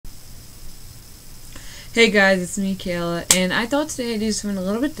Hey guys, it's me, Kayla, and I thought today I'd do something a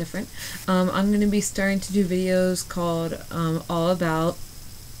little bit different. I'm going to be starting to do videos called All About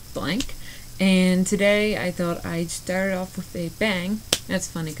Blank, and today I thought I'd start off with a bang. That's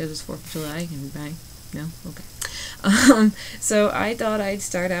funny because it's 4th of July and bang. No? Okay. So I thought I'd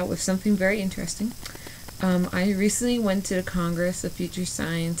start out with something very interesting. I recently went to the Congress of Future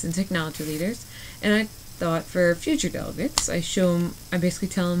Science and Technology Leaders, and I thought for future delegates, I basically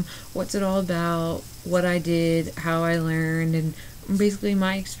tell them what's it all about, what I did, how I learned, and basically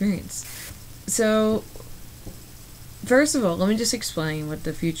my experience. So, first of all, let me just explain what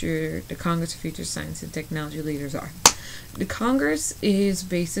the Congress of Future Science and Technology Leaders are. The Congress is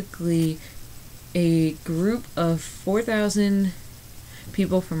basically a group of 4,000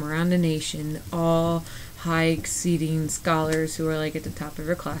 people from around the nation, all high exceeding scholars who are like at the top of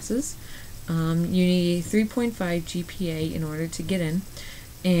their classes. You need a 3.5 GPA in order to get in,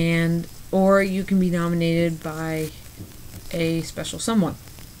 or you can be nominated by a special someone.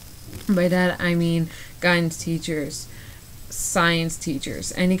 By that I mean guidance teachers, science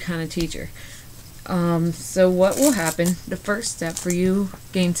teachers, any kind of teacher. So what will happen, the first step for you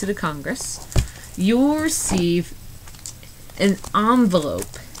getting to the Congress, you will receive an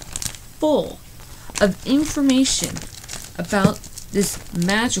envelope full of information about this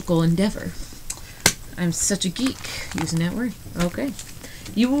magical endeavor. I'm such a geek using that word. Okay.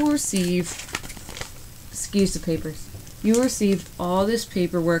 You will receive, excuse the papers, you will receive all this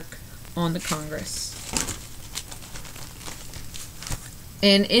paperwork on the Congress.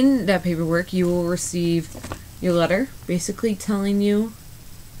 And in that paperwork, you will receive your letter, basically telling you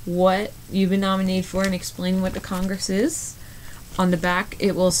what you've been nominated for and explaining what the Congress is. On the back,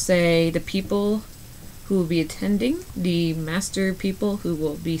 it will say the people who will be attending, the master people who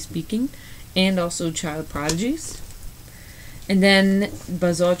will be speaking, and also child prodigies. And then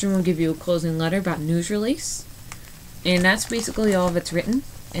Buzz Aldrin will give you a closing letter about news release. And that's basically all that's written.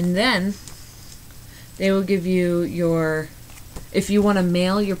 And then they will give you if you want to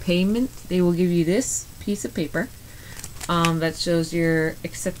mail your payment, they will give you this piece of paper that shows your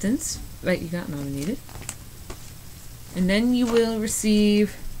acceptance that you got nominated. And then you will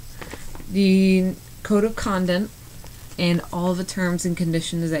receive the code of conduct and all the terms and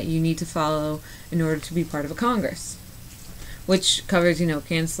conditions that you need to follow in order to be part of a Congress, which covers,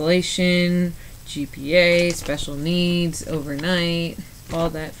 cancellation, GPA, special needs, overnight,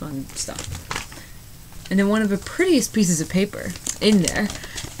 all that fun stuff. And then one of the prettiest pieces of paper in there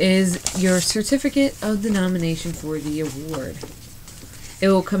is your certificate of the nomination for the award. It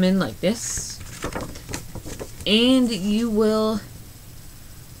will come in like this, and you will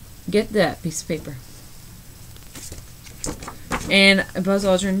get that piece of paper. And Buzz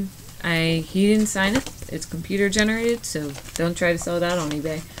Aldrin, he didn't sign it. It's computer generated, so don't try to sell it out on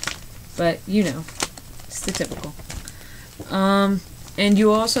eBay. But it's the typical. And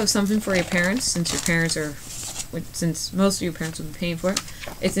you also have something for your parents, since most of your parents will be paying for it.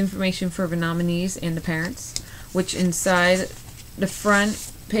 It's information for the nominees and the parents, which inside the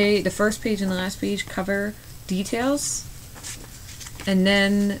front page, the first page and the last page cover details. And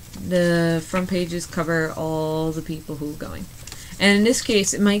then the front pages cover all the people who are going. And in this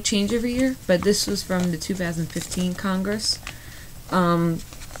case, it might change every year, but this was from the 2015 Congress.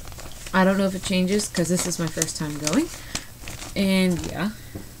 I don't know if it changes, because this is my first time going. And yeah.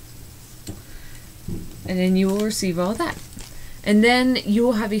 And then you will receive all that. And then you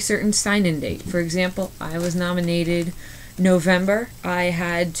will have a certain sign-in date. For example, I was nominated November. I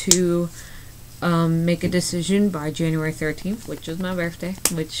had to make a decision by January 13th, which was my birthday,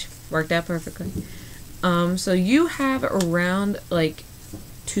 which worked out perfectly. So you have around like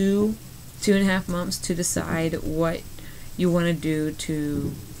 2.5 months to decide what you want to do,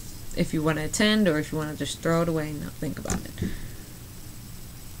 if you want to attend or if you want to just throw it away and not think about it.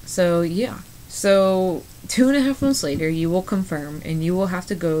 So yeah. So 2.5 months later, you will confirm, and you will have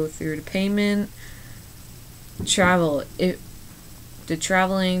to go through the payment, the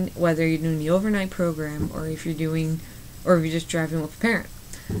traveling, whether you're doing the overnight program or if you're just driving with a parent.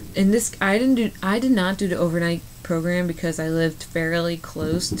 In this, I did not do the overnight program because I lived fairly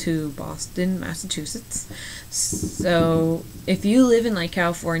close to Boston, Massachusetts. So if you live in like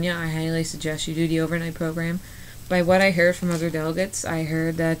California, I highly suggest you do the overnight program. By what I heard from other delegates, I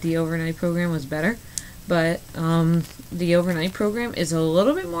heard that the overnight program was better, but the overnight program is a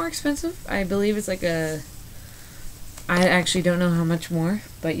little bit more expensive. I believe it's like I actually don't know how much more,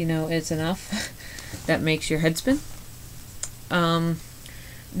 but it's enough that makes your head spin.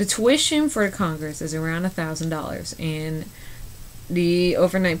 The tuition for a Congress is around $1,000, and the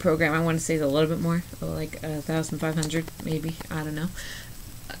overnight program, I want to say, is a little bit more, like $1,500 maybe, I don't know.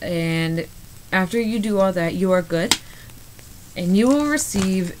 And after you do all that, you are good. And you will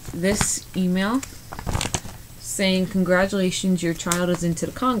receive this email saying, congratulations, your child is into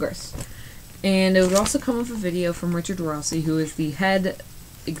the Congress. And it would also come with a video from Richard Rossi, who is the head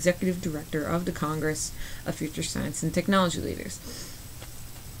executive director of the Congress of Future Science and Technology Leaders.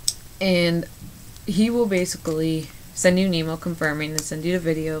 And he will basically send you an email confirming and send you the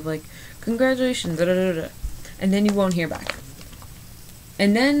video of like, congratulations, da da da da. And then you won't hear back.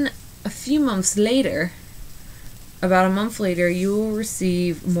 And then a few months later, about a month later, you will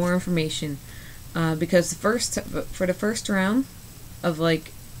receive more information. Because for the first round of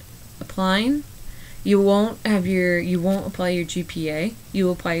like applying, you won't apply your GPA. You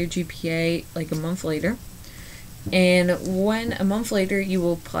will apply your GPA like a month later. And when a month later you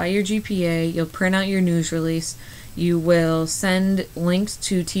will apply your GPA, you'll print out your news release. You will send links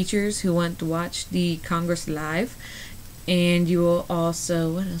to teachers who want to watch the Congress live. And you will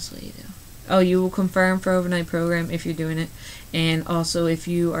also, what else will you do? Oh, you will confirm for overnight program if you're doing it. And also if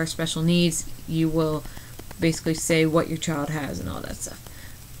you are special needs, you will basically say what your child has and all that stuff.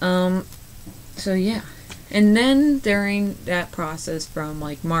 So yeah. And then during that process from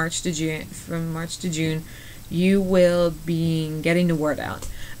like March to June, you will be getting the word out.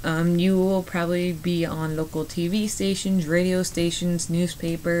 You will probably be on local TV stations, radio stations,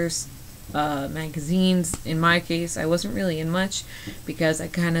 newspapers, magazines. In my case, I wasn't really in much because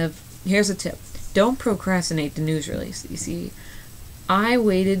here's a tip. Don't procrastinate the news release. You see, I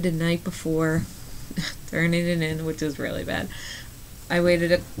waited the night before turning it in, which was really bad. I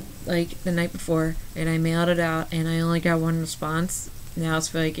waited like the night before and I mailed it out and I only got one response. Now it's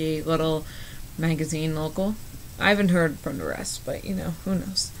for like a little magazine local. I haven't heard from the rest, but you know, who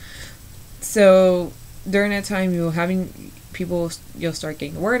knows. So during that time you'll start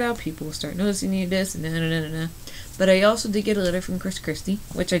getting the word out, people will start noticing you this and da. But I also did get a letter from Chris Christie,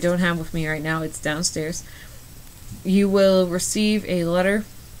 which I don't have with me right now, it's downstairs. You will receive a letter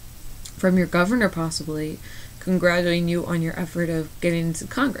from your governor possibly congratulating you on your effort of getting into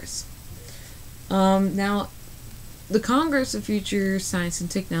Congress. Now, the Congress of Future Science and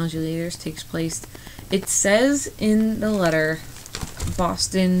Technology Leaders takes place, it says in the letter,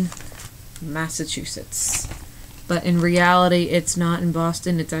 Boston, Massachusetts. But in reality, it's not in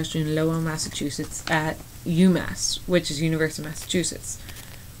Boston, it's actually in Lowell, Massachusetts at UMass, which is University of Massachusetts.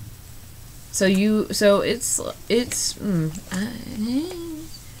 So it's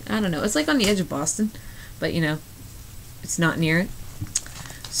I don't know, it's like on the edge of Boston, but you know, it's not near it.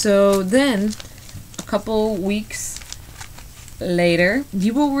 So then, a couple weeks later,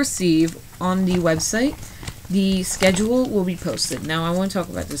 you will receive on the website, the schedule will be posted. Now I want to talk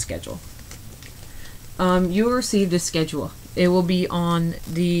about the schedule. You will receive the schedule. It will be on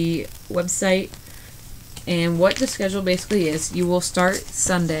the website, and what the schedule basically is, you will start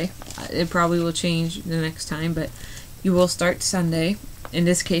Sunday. It probably will change the next time, but you will start Sunday. In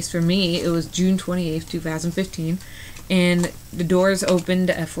this case for me, it was June 28th, 2015, and the doors opened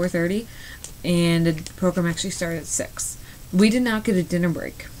at 4:30, and the program actually started at 6. We did not get a dinner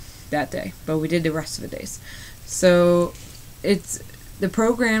break that day, but we did the rest of the days. So it's the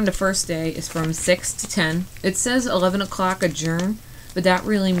program, the first day is from 6 to 10. It says 11 o'clock adjourn, but that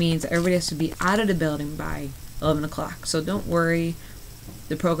really means everybody has to be out of the building by 11 o'clock. So don't worry,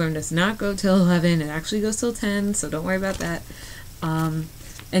 the program does not go till 11, it actually goes till 10, so don't worry about that. And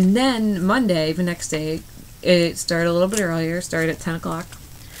then Monday, the next day, it started a little bit earlier, started at 10 o'clock.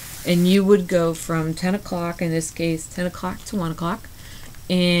 And you would go from 10 o'clock, in this case, 10 o'clock to 1 o'clock.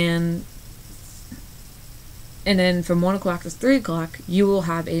 And then from 1 o'clock to 3 o'clock, you will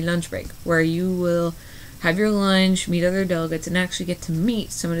have a lunch break where you will have your lunch, meet other delegates, and actually get to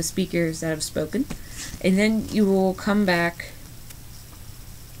meet some of the speakers that have spoken. And then you will come back.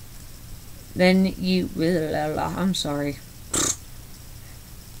 I'm sorry.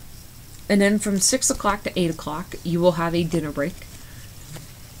 And then from 6 o'clock to 8 o'clock, you will have a dinner break.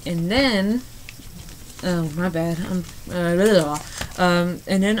 And then, oh, my bad. And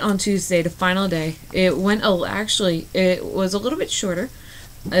then on Tuesday, the final day, it was a little bit shorter.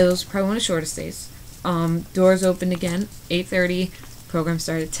 It was probably one of the shortest days. Doors opened again, 8:30. Program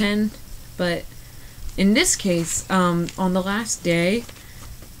started at 10. But in this case, on the last day,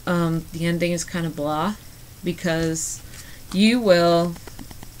 the ending is kind of blah, because you will,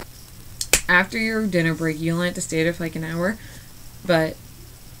 after your dinner break, you only have to stay there for like an hour, but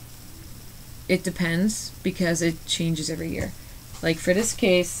it depends because it changes every year. Like for this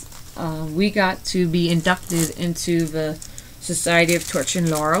case, we got to be inducted into the Society of Torch and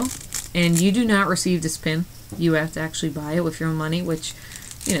Laurel, and you do not receive this pin. You have to actually buy it with your own money, which,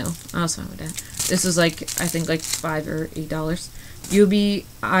 you know, I was fine with that. This was like, I think like $5 or $8.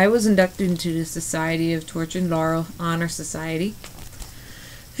 I was inducted into the Society of Torch and Laurel Honor Society.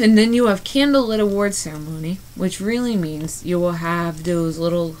 And then you have candlelit award ceremony, which really means you will have those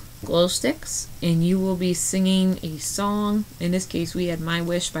little glow sticks, and you will be singing a song. In this case, we had My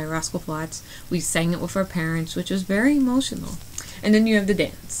Wish by Rascal Flatts. We sang it with our parents, which was very emotional. And then you have the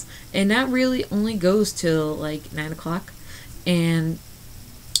dance. And that really only goes till like 9 o'clock. And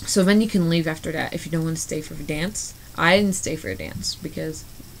so then you can leave after that if you don't want to stay for the dance. I didn't stay for a dance because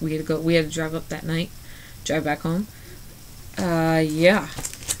we had to drive up that night, drive back home. Yeah,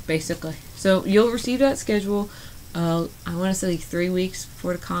 basically. So you'll receive that schedule, I want to say 3 weeks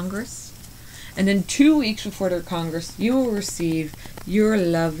before the Congress. And then 2 weeks before the Congress, you will receive your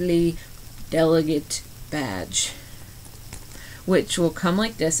lovely delegate badge, which will come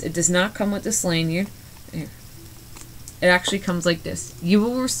like this. It does not come with this lanyard. Here. It actually comes like this. You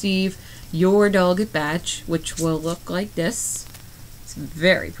will receive your delegate badge, which will look like this. It's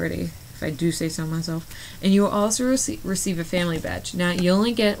very pretty, if I do say so myself. And you will also receive a family badge. Now, you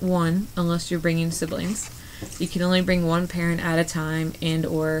only get one unless you're bringing siblings. You can only bring one parent at a time, and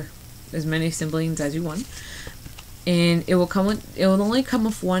or as many siblings as you want. And it will only come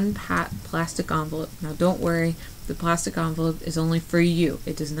with one plastic envelope. Now, don't worry, the plastic envelope is only for you.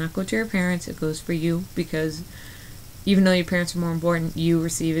 It does not go to your parents. It goes for you, because even though your parents are more important, you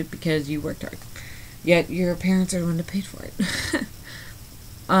receive it because you worked hard. Yet your parents are the one that paid for it.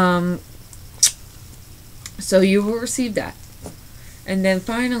 So you will receive that. And then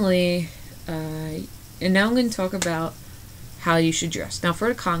finally, and now I'm going to talk about how you should dress. Now, for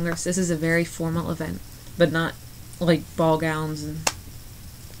the Congress, this is a very formal event, but not like ball gowns and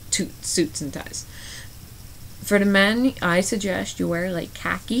suits and ties. For the men, I suggest you wear like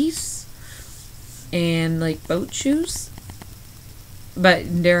khakis and like boat shoes. But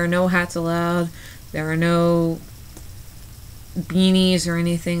there are no hats allowed. There are no beanies or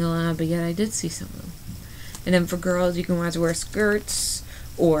anything allowed, but yet I did see some of them. And then for girls, you can either wear skirts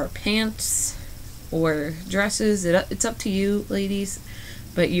or pants or dresses. It's up to you, ladies.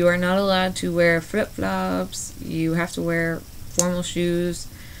 But you are not allowed to wear flip-flops. You have to wear formal shoes,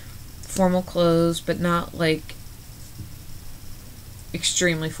 formal clothes, but not like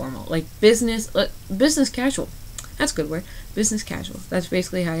extremely formal. Like business casual. That's a good word. Business casual. That's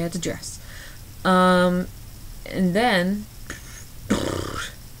basically how you have to dress. And then,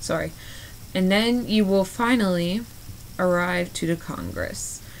 sorry. And then you will finally arrive to the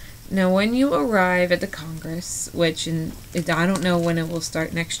Congress. Now, when you arrive at the Congress, which I don't know when it will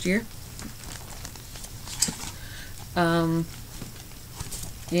start next year. Yeah,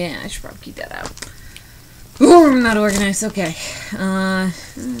 I should probably keep that out. Ooh, I'm not organized. Okay.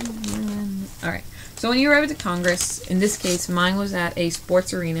 Alright. So when you arrive at the Congress, in this case, mine was at a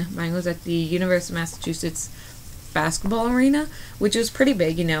sports arena. Mine was at the University of Massachusetts basketball arena, which was pretty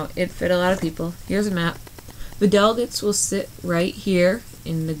big, you know. It fit a lot of people. Here's a map. The delegates will sit right here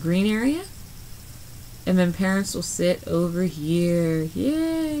in the green area, and then parents will sit over here.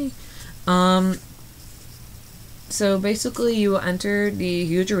 Yay! So basically you will enter the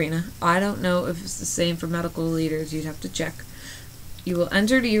huge arena. I don't know if it's the same for medical leaders. You'd have to check. You will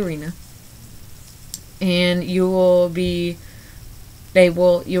enter the arena, and you will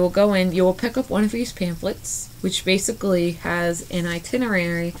go in, you will pick up one of these pamphlets, which basically has an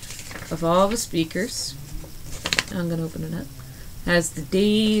itinerary of all the speakers. I'm going to open it up. It has the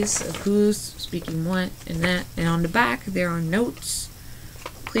days of who's speaking what and that, and on the back there are notes.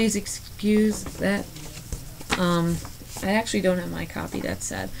 Please excuse that. I actually don't have my copy, that's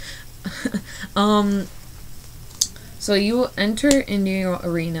sad. So you will enter into your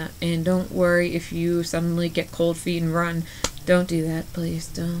arena, and don't worry if you suddenly get cold feet and run. Don't do that, please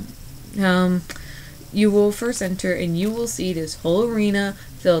don't. You will first enter, and you will see this whole arena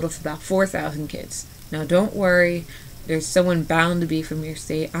filled with about 4,000 kids. Now, don't worry. There's someone bound to be from your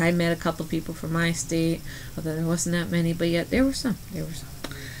state. I met a couple people from my state, although there wasn't that many, but yet there were some.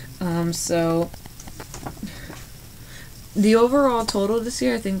 So the overall total this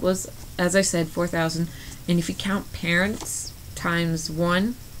year, I think, was, as I said, 4,000. And if you count parents times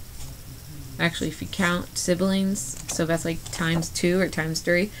 1, actually, if you count siblings, so that's like times 2 or times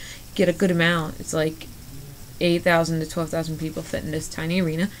 3, you get a good amount. It's like 8,000 to 12,000 people fit in this tiny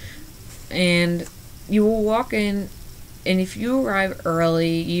arena. And you will walk in, and if you arrive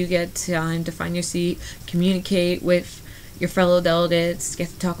early, you get time to find your seat, communicate with your fellow delegates, get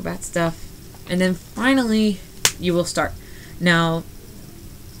to talk about stuff, and then finally you will start. Now,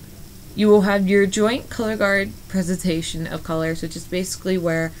 you will have your joint color guard presentation of colors, which is basically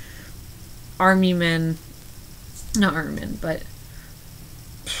where not army men, but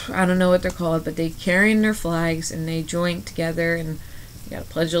I don't know what they're called, but they carry in their flags and they join together and you gotta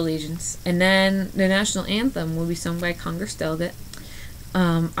pledge allegiance. And then the national anthem will be sung by a Congress delegate.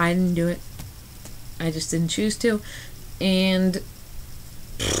 I didn't do it. I just didn't choose to. And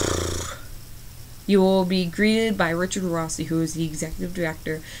you will be greeted by Richard Rossi, who is the executive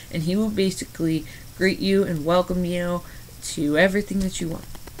director, and he will basically greet you and welcome you to everything that you want.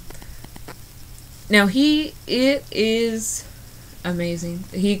 Now, it is amazing.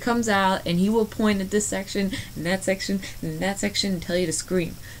 He comes out and he will point at this section and that section and that section and tell you to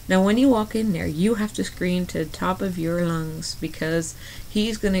scream. Now, when you walk in there, you have to scream to the top of your lungs because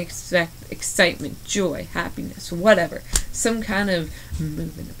he's going to expect excitement, joy, happiness, whatever. Some kind of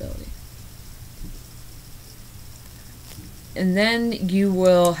movement ability. And then you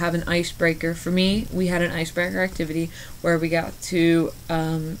will have an icebreaker. For me, we had an icebreaker activity where we got to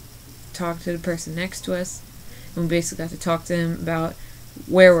talk to the person next to us. And we basically got to talk to them about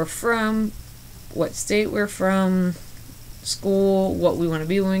where we're from, what state we're from, school, what we want to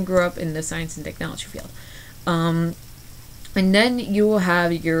be when we grow up in the science and technology field. And then you will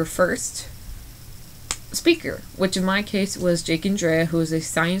have your first speaker, which in my case was Jake Andrea, who is a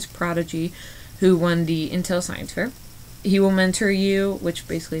science prodigy who won the Intel Science Fair. He will mentor you, which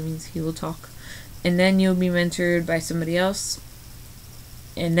basically means he will talk. And then you'll be mentored by somebody else.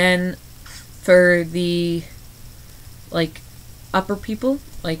 And then for the upper people,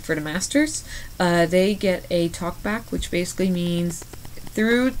 like for the masters, they get a talkback, which basically means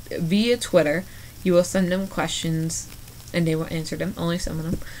via Twitter, you will send them questions and they will answer them, only some of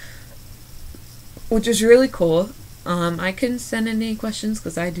them, which is really cool. I couldn't send any questions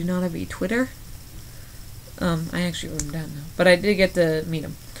because I do not have a Twitter. I actually wrote them down now, but I did get to meet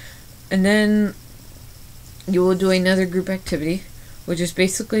them. And then you will do another group activity, which is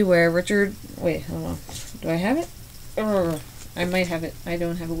basically where Richard... Wait, hold on. Do I have it? I might have it. I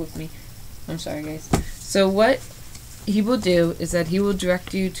don't have it with me. I'm sorry, guys. So what he will do is that he will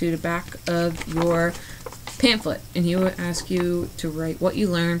direct you to the back of your pamphlet, and he will ask you to write what you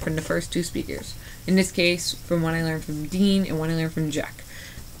learned from the first two speakers. In this case, from what I learned from Dean and what I learned from Jack.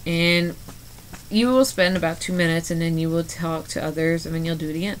 And you will spend about 2 minutes, and then you will talk to others, and then you'll do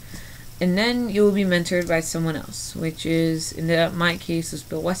it again. And then you will be mentored by someone else, which is, in my case, was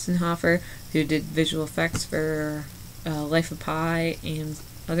Bill Westenhofer, who did visual effects for Life of Pi and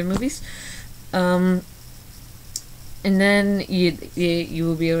other movies. And then you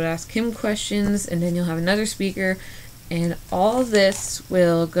will be able to ask him questions, and then you'll have another speaker, and all this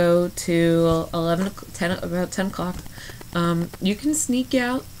will go to about 10 o'clock. You can sneak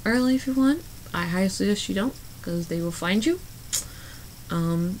out early if you want. I highly suggest you don't, because they will find you.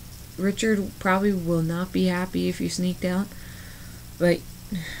 Richard probably will not be happy if you sneaked out, but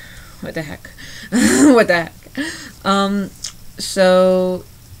what the heck? What the heck? So,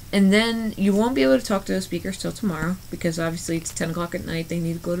 and then you won't be able to talk to the speakers till tomorrow, because obviously it's 10 o'clock at night, they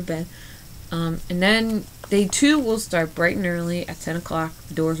need to go to bed. And then they too will start bright and early at 10 o'clock.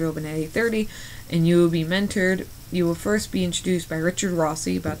 The doors are open at 8:30, and you will be mentored. You will first be introduced by Richard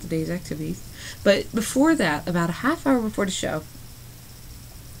Rossi about the day's activities. But before that, about a half hour before the show,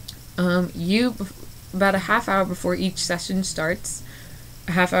 about a half hour before each session starts,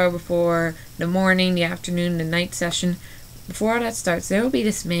 a half hour before the morning, the afternoon, the night session, before all that starts, there will be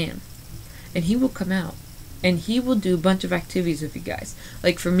this man, and he will come out, and he will do a bunch of activities with you guys.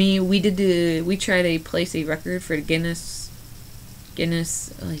 Like for me, we tried to place a record for the Guinness,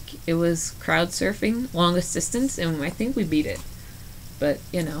 like it was crowd surfing, longest distance, and I think we beat it. But,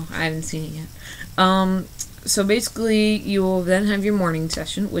 you know, I haven't seen it yet. So basically, you will then have your morning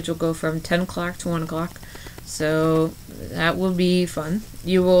session, which will go from 10 o'clock to 1 o'clock. So that will be fun.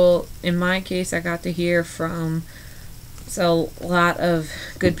 You will, in my case, I got to hear from a lot of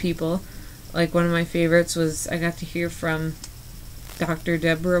good people. Like one of my favorites was I got to hear from Dr.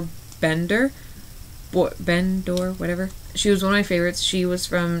 Deborah Bendor, whatever. She was one of my favorites. She was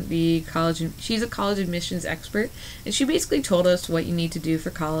from the college, she's a college admissions expert, and she basically told us what you need to do for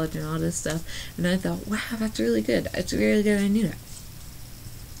college and all this stuff. And I thought, wow, that's really good. It's really good. I knew that.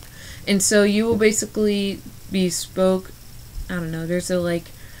 And so you will basically be I don't know,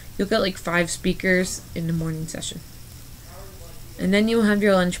 you'll get like 5 speakers in the morning session. And then you'll have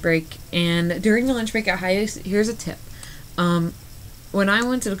your lunch break, and during the lunch break, here's a tip. When I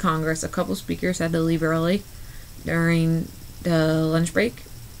went to the Congress, a couple speakers had to leave early during the lunch break.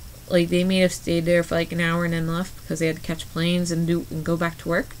 Like, they may have stayed there for like an hour and then left because they had to catch planes and go back to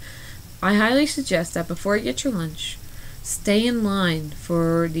work. I highly suggest that before you get your lunch, stay in line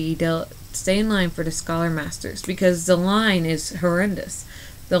for the Scholar Masters, because the line is horrendous.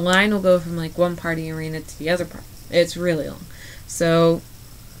 The line will go from like one party arena to the other part. It's really long. So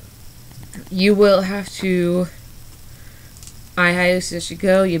you will have to, I highly suggest you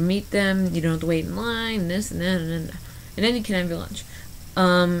go, you meet them, you don't have to wait in line, this and that, and then you can have your lunch.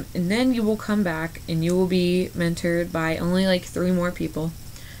 And then you will come back and you will be mentored by only like 3 more people.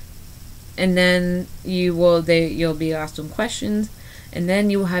 And then you'll be asked some questions, and then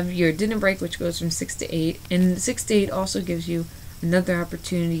you will have your dinner break, which goes from 6 to 8. And 6 to 8 also gives you another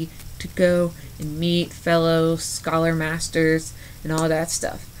opportunity to go and meet fellow scholar masters and all that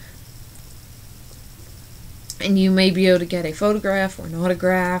stuff. And you may be able to get a photograph or an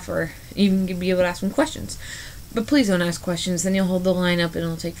autograph, or even be able to ask them questions. But please don't ask questions, then you'll hold the line up and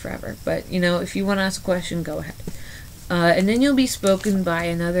it'll take forever. But, if you want to ask a question, go ahead. And then you'll be spoken by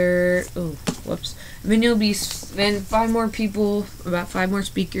another, And then you'll be, then 5 more people, about 5 more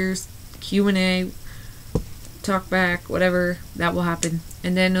speakers, Q&A, talk back, whatever, that will happen.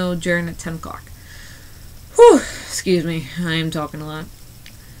 And then it'll adjourn at 10 o'clock. Whew, excuse me, I am talking a lot.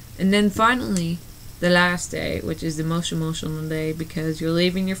 And then finally, the last day, which is the most emotional day, because you're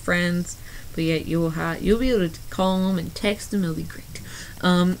leaving your friends, but yet you'll be able to call them and text them. It'll be great.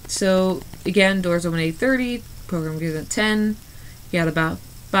 So again, doors open at 8:30. Program goes at 10. You got about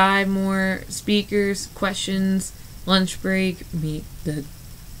 5 more speakers, questions, lunch break, meet the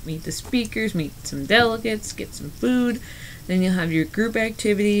speakers, meet some delegates, get some food. Then you'll have your group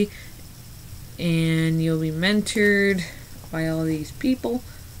activity, and you'll be mentored by all these people.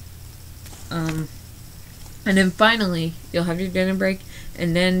 And then finally, you'll have your dinner break,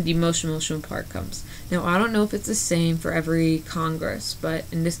 and then the most emotional part comes. Now, I don't know if it's the same for every Congress, but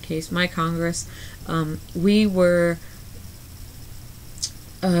in this case, my Congress, we were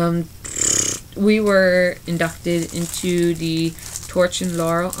inducted into the Torch and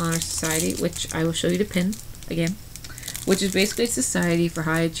Laurel Honor Society, which I will show you the pin again, which is basically a society for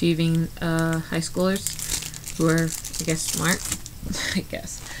high achieving high schoolers who are, I guess, smart.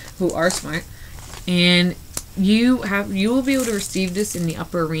 Who are smart. And you will be able to receive this in the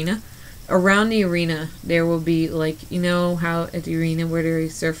upper arena. Around the arena, there will be, like, how at the arena where they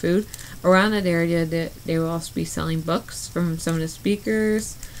serve food, around that area they will also be selling books from some of the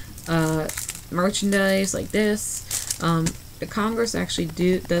speakers, merchandise like this. The Congress actually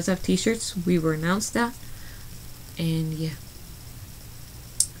does have t-shirts. We were announced that. And yeah.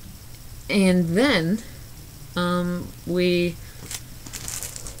 And then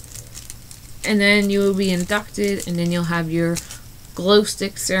and then you will be inducted, and then you'll have your glow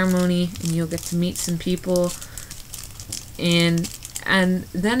stick ceremony, and you'll get to meet some people, and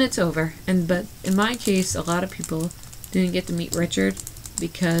then it's over. But in my case, a lot of people didn't get to meet Richard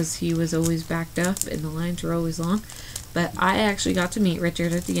because he was always backed up and the lines were always long. But I actually got to meet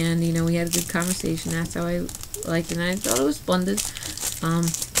Richard at the end. We had a good conversation. That's how I liked it, and I thought it was splendid.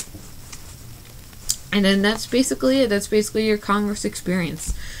 And then that's basically it. That's basically your Congress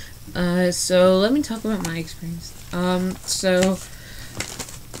experience. So let me talk about my experience.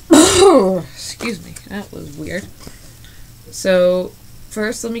 Excuse me, that was weird. So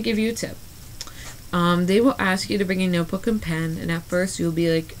first, let me give you a tip. They will ask you to bring a notebook and pen, and at first you'll be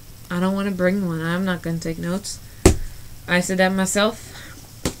like, I don't want to bring one. I'm not going to take notes. I said that myself.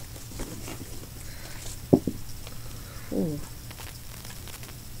 Ooh.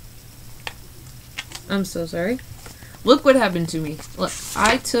 I'm so sorry. Look what happened to me. Look,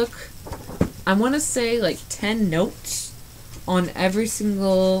 I want to say like 10 notes on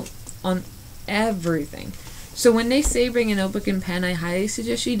everything. So when they say bring a notebook and pen, I highly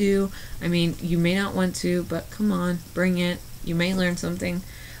suggest you do. I mean, you may not want to, but come on, bring it. You may learn something.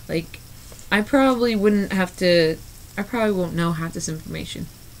 Like, I probably won't know half this information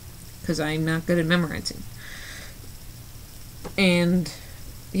because I'm not good at memorizing. And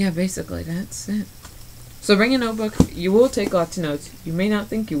yeah, basically that's it. So bring a notebook. You will take lots of notes. You may not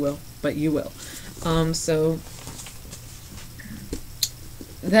think you will, but you will. So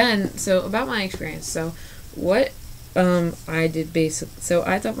about my experience. So what I did so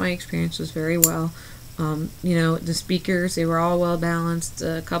I thought my experience was very well. The speakers, they were all well balanced.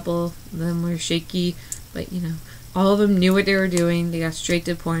 A couple of them were shaky, but all of them knew what they were doing. They got straight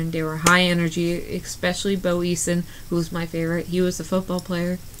to the point. They were high energy, especially Bo Eason, who was my favorite. He was a football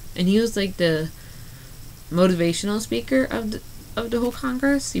player, and he was like the motivational speaker of the whole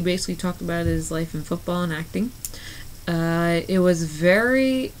Congress. He basically talked about his life in football and acting. It was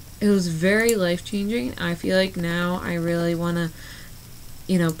very life-changing. I feel like now I really want to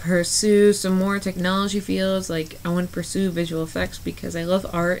pursue some more technology fields. Like, I want to pursue visual effects because I love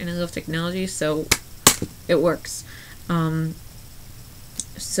art and I love technology, so it works.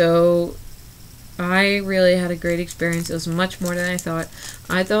 So I really had a great experience. It was much more than I thought.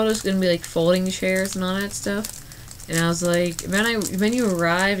 I thought it was going to be like folding chairs and all that stuff. And I was like, when you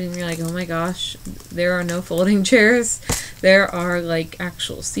arrive and you're like, oh my gosh, there are no folding chairs. There are like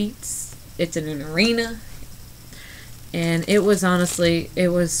actual seats. It's in an arena. And it was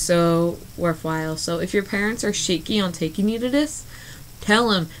so worthwhile. So if your parents are shaky on taking you to this, tell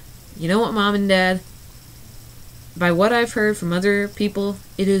them, you know what, Mom and Dad, by what I've heard from other people,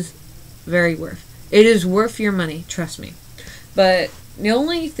 it is worth your money, trust me. But the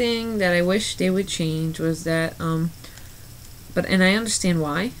only thing that I wish they would change was that, and I understand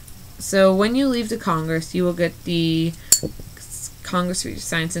why. So when you leave the Congress, you will get the Congress for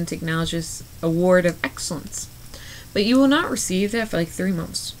Science and Technologies Award of Excellence. But you will not receive that for like 3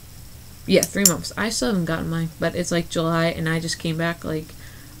 months. Yeah, 3 months. I still haven't gotten mine, but it's like July, and I just came back like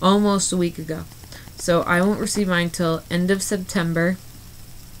almost a week ago. So I won't receive mine till end of September.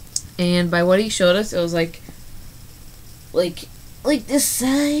 And by what he showed us, it was like this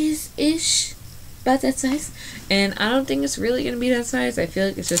size-ish. About that size. And I don't think it's really going to be that size. I feel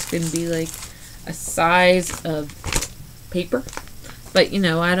like it's just going to be like a size of paper. But, you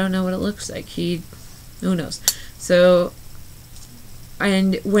know, I don't know what it looks like. Who knows? So,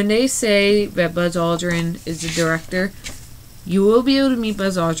 and when they say that Buzz Aldrin is the director, you will be able to meet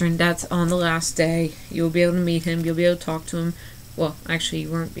Buzz Aldrin. That's on the last day. You will be able to meet him. You'll be able to talk to him. Well, actually,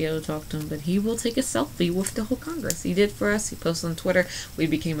 you won't be able to talk to him, but he will take a selfie with the whole Congress. He did for us. He posted on Twitter. We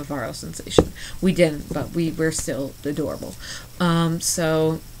became a viral sensation. We didn't, but we're still adorable.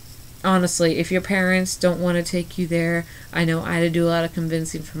 So, honestly, if your parents don't want to take you there, I know I had to do a lot of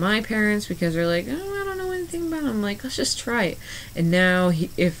convincing for my parents because they're like, oh, I don't know anything about it. I'm like, let's just try it. And now,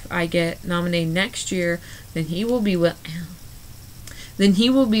 if I get nominated next year, then he will be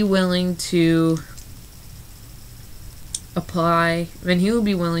willing to apply, then he will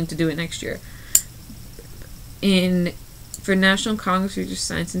be willing to do it next year. For National Congress for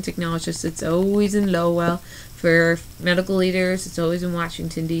Science and Technologists, it's always in Lowell. For medical leaders, it's always in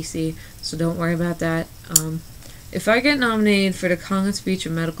Washington, D.C., so don't worry about that. If I get nominated for the Congress Speech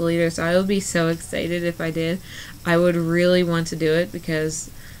of Medical Leaders, I would be so excited if I did. I would really want to do it because,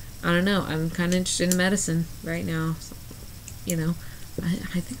 I don't know, I'm kind of interested in medicine right now. So, you know,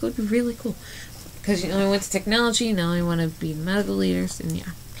 I think it would be really cool. Because, you know, I went to technology, now I want to be medical leaders, and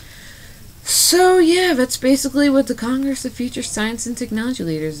yeah. So, yeah, that's basically what the Congress of Future Science and Technology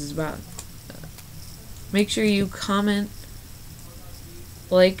Leaders is about. Make sure you comment,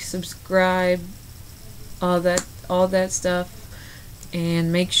 like, subscribe, all that stuff,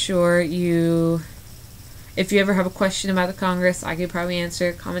 and make sure if you ever have a question about the Congress, I could probably answer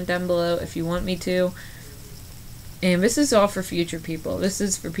it. Comment down below if you want me to. And this is all for future people. This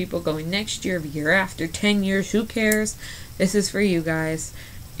is for people going next year, the year after, 10 years, who cares? This is for you guys.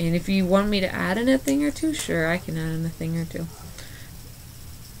 And if you want me to add in a thing or two, sure, I can add in a thing or two.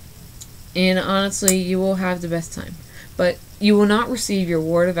 And honestly, you will have the best time. But you will not receive your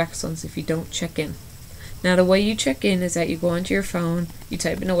Award of Excellence if you don't check in. Now, the way you check in is that you go onto your phone, you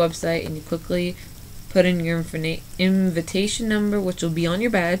type in a website, and you quickly put in your invitation number, which will be on your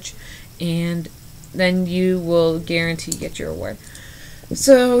badge, and then you will guarantee get your award.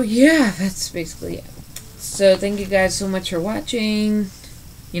 So, yeah, that's basically it. So, thank you guys so much for watching.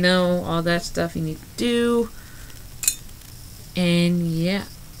 You know, all that stuff you need to do. And, yeah,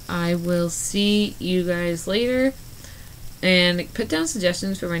 I will see you guys later. And put down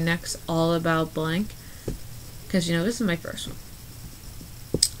suggestions for my next All About Blank. Because, you know, this is my first one.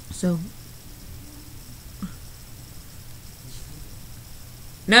 So.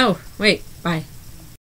 No, wait, bye.